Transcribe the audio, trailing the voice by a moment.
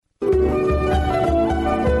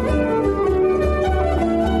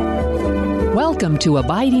Welcome to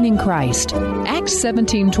Abiding in Christ. Acts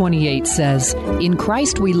 17:28 says, "In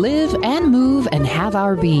Christ we live and move and have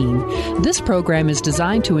our being." This program is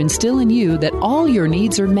designed to instill in you that all your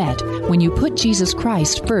needs are met when you put Jesus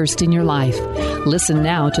Christ first in your life. Listen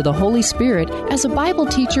now to the Holy Spirit as a Bible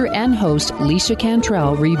teacher and host, Leisha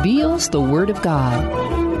Cantrell, reveals the Word of God.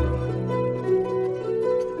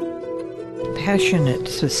 Passionate,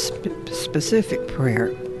 specific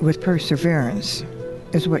prayer with perseverance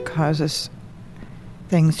is what causes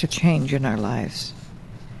things to change in our lives.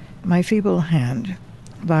 My feeble hand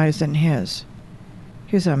lies in His.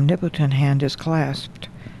 His omnipotent hand is clasped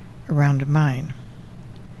around mine.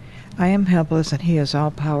 I am helpless and He is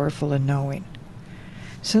all-powerful and knowing.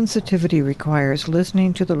 Sensitivity requires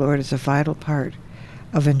listening to the Lord as a vital part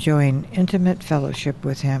of enjoying intimate fellowship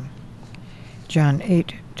with Him. John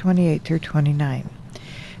 8:28-29.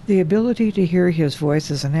 The ability to hear His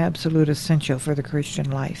voice is an absolute essential for the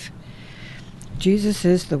Christian life. Jesus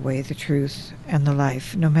is the way, the truth, and the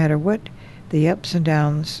life, no matter what the ups and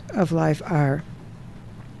downs of life are.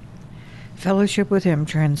 Fellowship with Him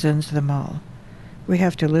transcends them all. We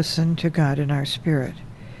have to listen to God in our spirit.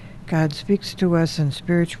 God speaks to us in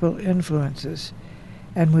spiritual influences,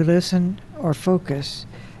 and we listen or focus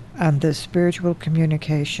on this spiritual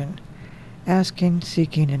communication, asking,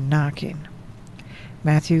 seeking, and knocking.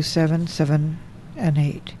 Matthew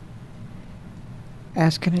 7:7-8.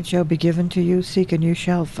 Ask and it shall be given to you, seek and you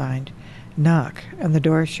shall find, knock and the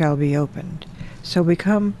door shall be opened. So we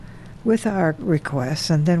come with our requests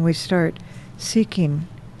and then we start seeking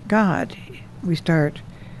God. We start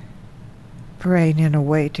praying in a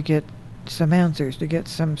way to get some answers, to get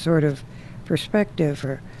some sort of perspective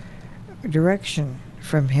or direction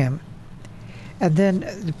from Him. And then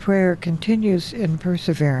the prayer continues in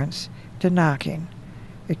perseverance to knocking.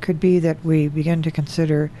 It could be that we begin to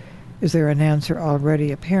consider, is there an answer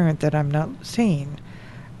already apparent that I'm not seeing?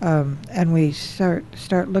 And we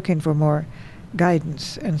start looking for more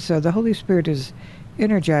guidance. And so the Holy Spirit is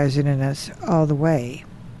energizing in us all the way.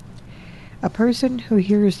 A person who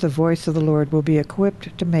hears the voice of the Lord will be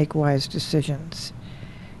equipped to make wise decisions.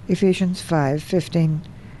 Ephesians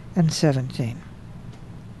 5:15-17.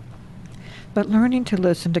 But learning to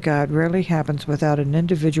listen to God rarely happens without an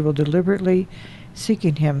individual deliberately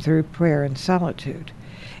seeking Him through prayer and solitude.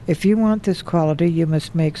 If you want this quality, you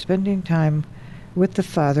must make spending time with the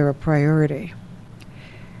Father a priority.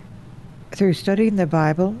 Through studying the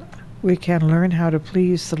Bible, we can learn how to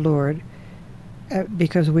please the Lord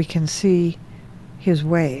because we can see His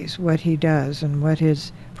ways, what He does, and what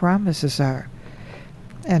His promises are.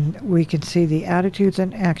 And we can see the attitudes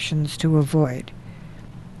and actions to avoid.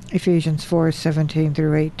 Ephesians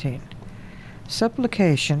 4:17-18.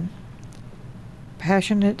 Supplication,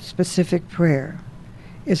 passionate, specific prayer,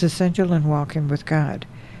 is essential in walking with God.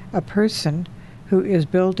 A person who is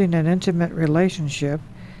building an intimate relationship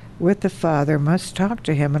with the Father must talk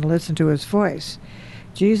to Him and listen to His voice.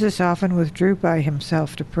 Jesus often withdrew by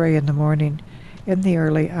Himself to pray in the morning in the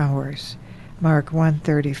early hours. Mark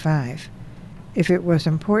 1:35. If it was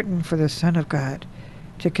important for the Son of God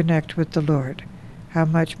to connect with the Lord, how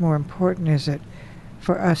much more important is it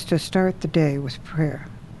for us to start the day with prayer?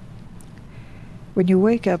 When you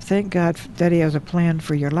wake up, thank God that He has a plan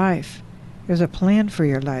for your life. There's a plan for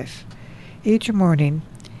your life. Each morning,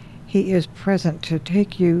 He is present to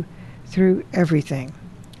take you through everything.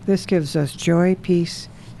 This gives us joy, peace,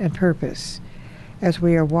 and purpose as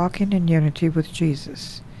we are walking in unity with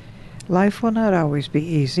Jesus. Life will not always be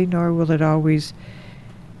easy, nor will it always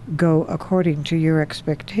go according to your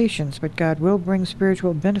expectations, but God will bring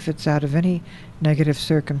spiritual benefits out of any negative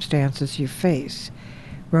circumstances you face.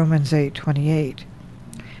 Romans 8:28.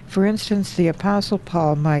 For instance, the Apostle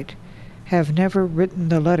Paul might have never written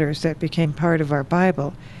the letters that became part of our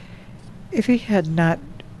Bible if he had not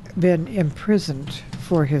been imprisoned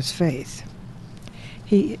for his faith.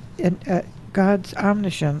 God's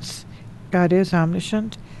omniscience, God is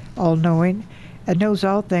omniscient, all-knowing, and knows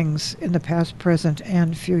all things in the past, present,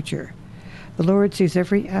 and future. The Lord sees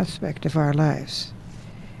every aspect of our lives,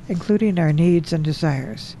 including our needs and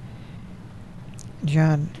desires.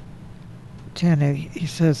 John 10, he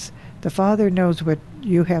says, the Father knows what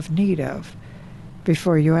you have need of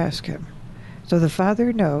before you ask Him. So the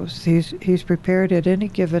Father knows. He's prepared at any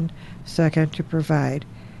given second to provide,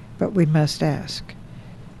 but we must ask.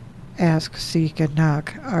 Ask, seek, and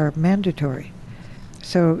knock are mandatory.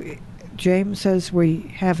 So James says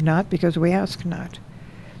we have not because we ask not.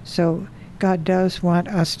 So God does want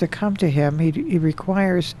us to come to Him. He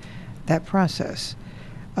requires that process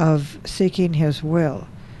of seeking His will.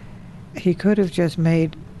 He could have just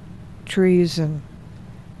made trees and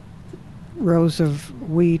rows of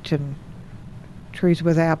wheat and trees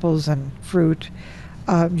with apples and fruit,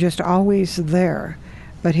 just always there.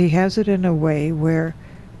 But he has it in a way where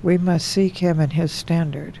we must seek him and his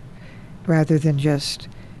standard rather than just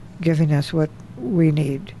giving us what we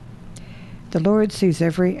need. The Lord sees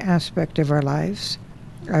every aspect of our lives,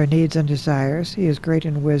 our needs and desires. He is great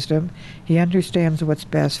in wisdom. He understands what's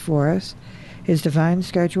best for us. His divine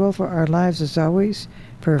schedule for our lives is always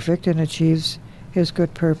perfect and achieves his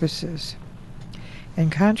good purposes.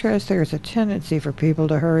 In contrast, there is a tendency for people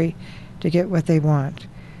to hurry to get what they want.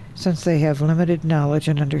 Since they have limited knowledge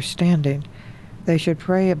and understanding, they should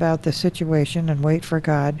pray about the situation and wait for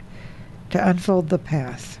God to unfold the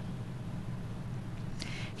path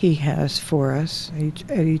he has for us,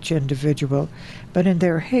 each individual. But in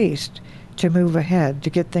their haste to move ahead, to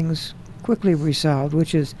get things quickly resolved,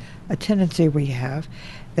 which is a tendency we have,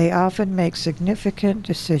 they often make significant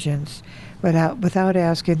decisions without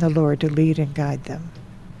asking the Lord to lead and guide them.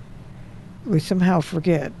 We somehow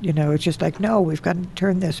forget, it's just like, no, we've got to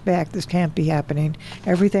turn this back. This can't be happening.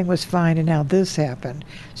 Everything was fine and now this happened.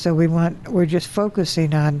 So we're just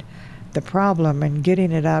focusing on the problem and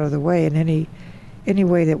getting it out of the way in any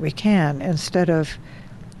way that we can, instead of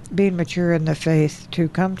being mature in the faith to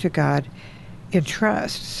come to God in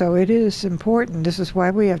trust. So it is important. This is why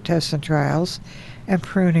we have tests and trials and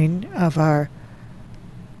pruning of our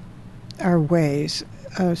ways,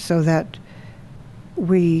 so that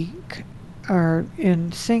we are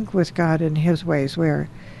in sync with God in his ways. We are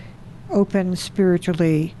open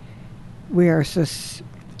spiritually. We are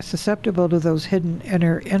susceptible to those hidden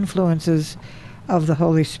inner influences of the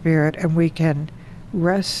Holy Spirit, and we can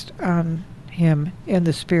rest on him in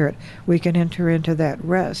the Spirit. We can enter into that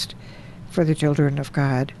rest for the children of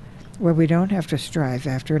God, where we don't have to strive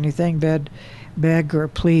after anything, beg or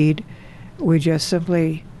plead. We just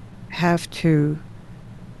simply have to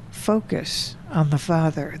focus on the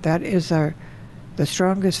Father. That is the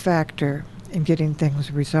strongest factor in getting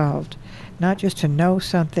things resolved. Not just to know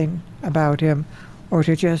something about him or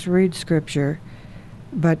to just read Scripture,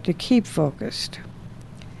 but to keep focused.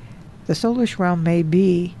 The soulish realm may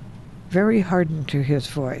be very hardened to his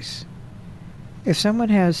voice. If someone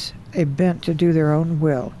has a bent to do their own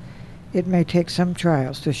will, it may take some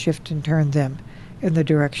trials to shift and turn them in the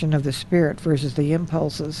direction of the Spirit versus the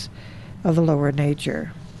impulses of the lower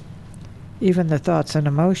nature. Even the thoughts and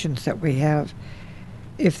emotions that we have,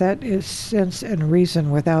 if that is sense and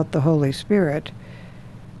reason without the Holy Spirit,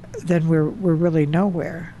 then we're really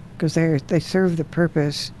nowhere, because they serve the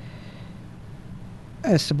purpose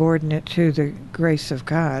as subordinate to the grace of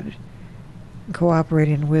God,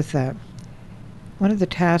 cooperating with that. One of the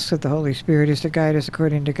tasks of the Holy Spirit is to guide us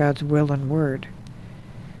according to God's will and word,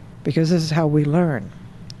 because this is how we learn.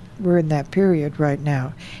 We're in that period right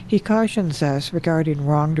now. He cautions us regarding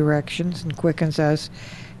wrong directions and quickens us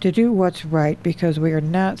to do what's right, because we are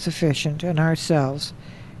not sufficient in ourselves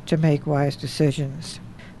to make wise decisions.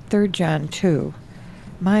 3 John 2.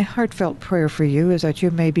 My heartfelt prayer for you is that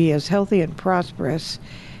you may be as healthy and prosperous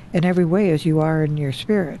in every way as you are in your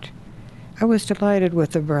spirit. I was delighted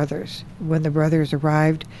with the brothers when the brothers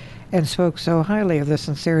arrived and spoke so highly of the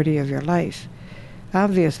sincerity of your life.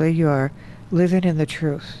 Obviously, you are living in the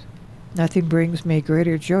truth. Nothing brings me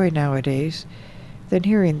greater joy nowadays than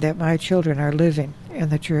hearing that my children are living in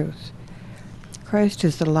the truth. Christ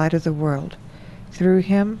is the light of the world. Through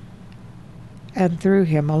him and through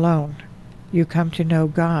him alone, you come to know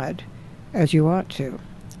God as you ought to.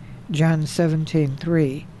 John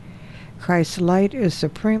 17:3. Christ's light is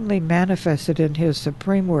supremely manifested in his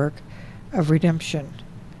supreme work of redemption,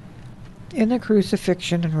 in the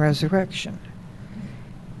crucifixion and resurrection.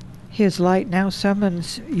 His light now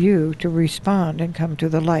summons you to respond and come to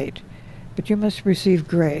the light, but you must receive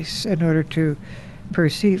grace in order to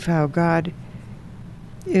perceive how God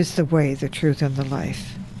is the way, the truth, and the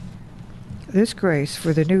life. This grace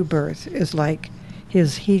for the new birth is like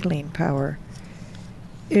his healing power.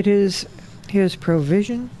 It is his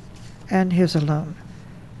provision and his alone.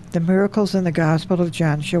 The miracles in the Gospel of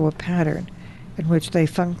John show a pattern in which they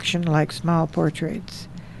function like small portraits,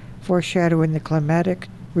 foreshadowing the climatic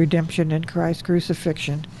redemption in Christ's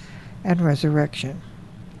crucifixion and resurrection.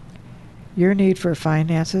 Your need for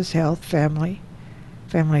finances, health, family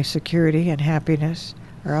security, and happiness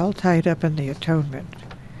are all tied up in the atonement.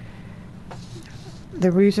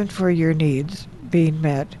 The reason for your needs being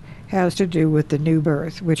met has to do with the new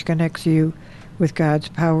birth, which connects you with God's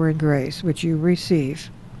power and grace, which you receive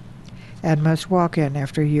and must walk in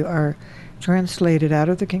after you are translated out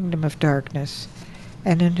of the kingdom of darkness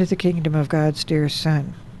and into the kingdom of God's dear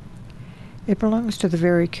Son. It belongs to the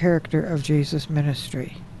very character of Jesus'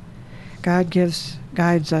 ministry. God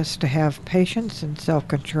guides us to have patience and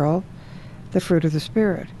self-control, the fruit of the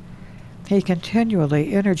Spirit. He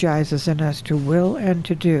continually energizes in us to will and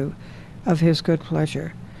to do of His good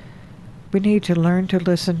pleasure. We need to learn to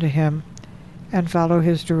listen to Him and follow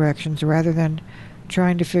His directions rather than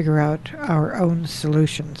trying to figure out our own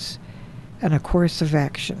solutions and a course of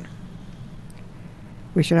action.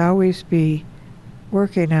 We should always be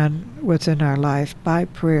working on what's in our life by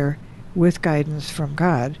prayer with guidance from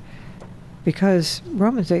God, because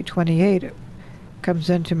Romans 8:28 comes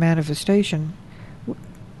into manifestation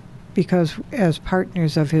because as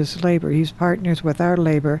partners of His labor, He's partners with our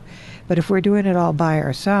labor. But if we're doing it all by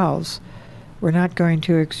ourselves, we're not going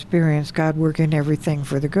to experience God working everything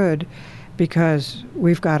for the good, because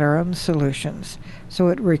we've got our own solutions. So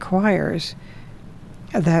it requires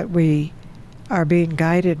that we are being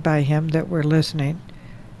guided by Him, that we're listening.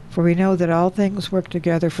 For we know that all things work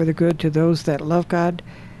together for the good to those that love God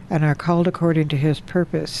and are called according to His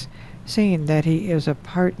purpose, seeing that He is a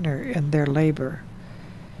partner in their labor.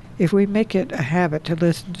 If we make it a habit to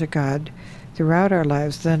listen to God throughout our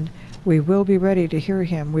lives, then we will be ready to hear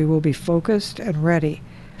Him. We will be focused and ready,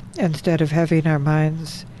 instead of having our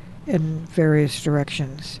minds in various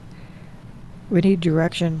directions. We need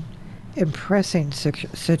direction in pressing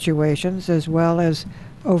situations as well as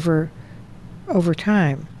over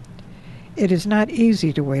time. It is not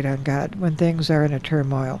easy to wait on God when things are in a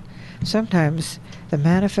turmoil. Sometimes the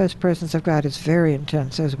manifest presence of God is very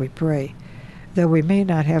intense as we pray, though we may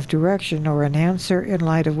not have direction or an answer in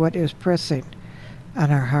light of what is pressing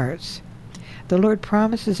on our hearts. The Lord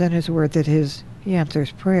promises in His Word that He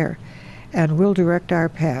answers prayer and will direct our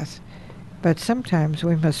path, but sometimes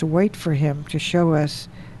we must wait for Him to show us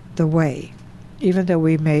the way, even though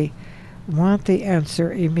we may want the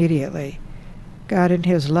answer immediately. God in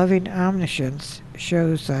His loving omniscience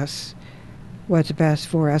shows us what's best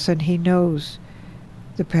for us, and He knows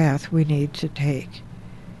the path we need to take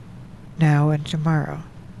now and tomorrow.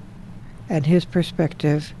 And His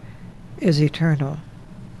perspective is eternal.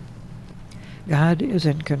 God is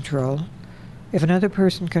in control. If another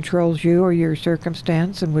person controls you or your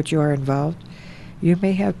circumstance in which you are involved, you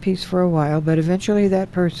may have peace for a while, but eventually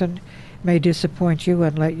that person may disappoint you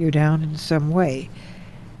and let you down in some way.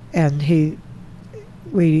 And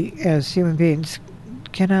we as human beings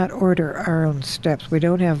cannot order our own steps. We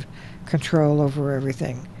don't have control over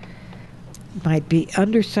everything. Might be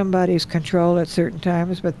under somebody's control at certain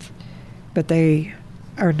times, but they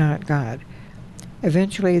are not God.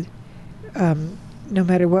 Eventually, no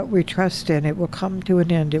matter what we trust in, it will come to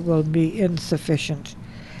an end. It will be insufficient,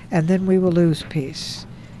 and then we will lose peace.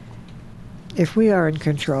 If we are in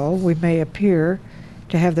control, we may appear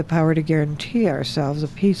to have the power to guarantee ourselves a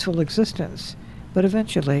peaceful existence, but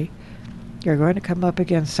eventually you're going to come up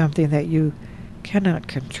against something that you cannot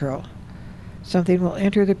control. Something will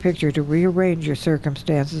enter the picture to rearrange your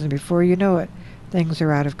circumstances, and before you know it, things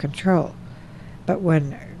are out of control. But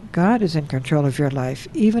when God is in control of your life,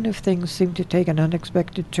 even if things seem to take an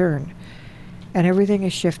unexpected turn and everything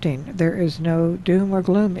is shifting, there is no doom or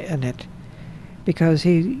gloom in it, because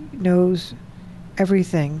He knows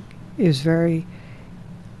everything is very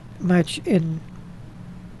much in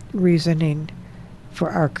reasoning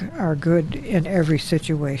for our good in every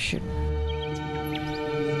situation.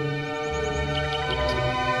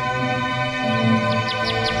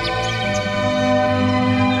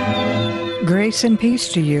 Grace and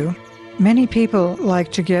peace to you. Many people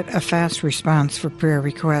like to get a fast response for prayer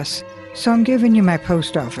requests, so I'm giving you my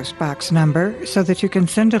post office box number so that you can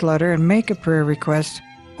send a letter and make a prayer request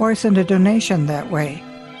or send a donation that way.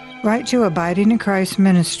 Write to Abiding in Christ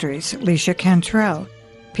Ministries, Leisha Cantrell,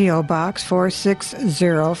 P.O. Box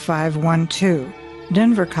 460512,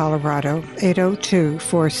 Denver, Colorado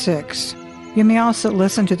 80246. You may also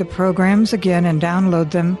listen to the programs again and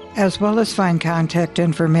download them, as well as find contact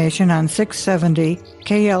information on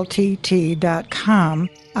 670kltt.com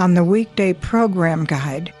on the weekday program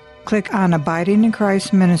guide. Click on Abiding in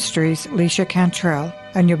Christ Ministries, Leisha Cantrell,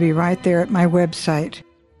 and you'll be right there at my website.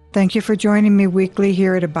 Thank you for joining me weekly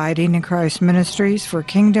here at Abiding in Christ Ministries for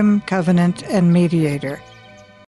Kingdom, Covenant, and Mediator.